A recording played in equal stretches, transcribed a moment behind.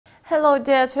Hello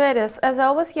dear traders, as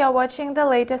always you are watching the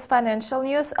latest financial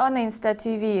news on Insta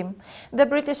TV. The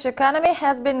British economy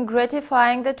has been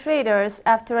gratifying the traders.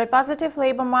 After a positive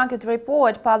labour market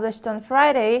report published on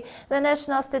Friday, the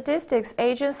National Statistics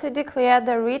Agency declared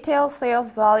the retail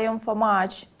sales volume for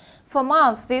March. For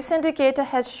month, this indicator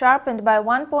has sharpened by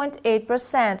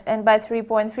 1.8% and by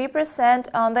 3.3%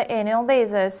 on the annual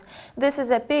basis. This is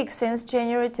a peak since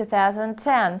January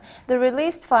 2010. The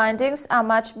released findings are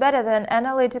much better than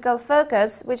Analytical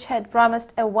Focus, which had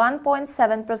promised a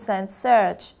 1.7%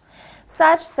 surge.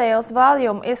 Such sales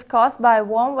volume is caused by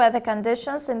warm weather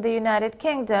conditions in the United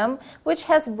Kingdom, which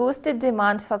has boosted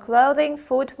demand for clothing,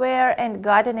 footwear and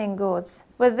gardening goods.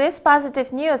 With this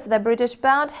positive news, the British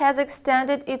pound has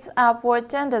extended its upward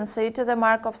tendency to the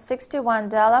mark of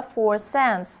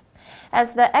 $61.04.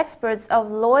 As the experts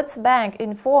of Lloyds Bank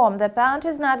inform, the pound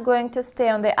is not going to stay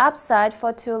on the upside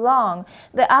for too long.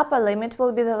 The upper limit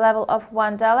will be the level of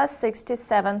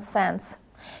 $1.67.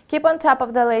 Keep on top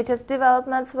of the latest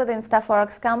developments with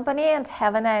InstaForex company and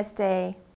have a nice day.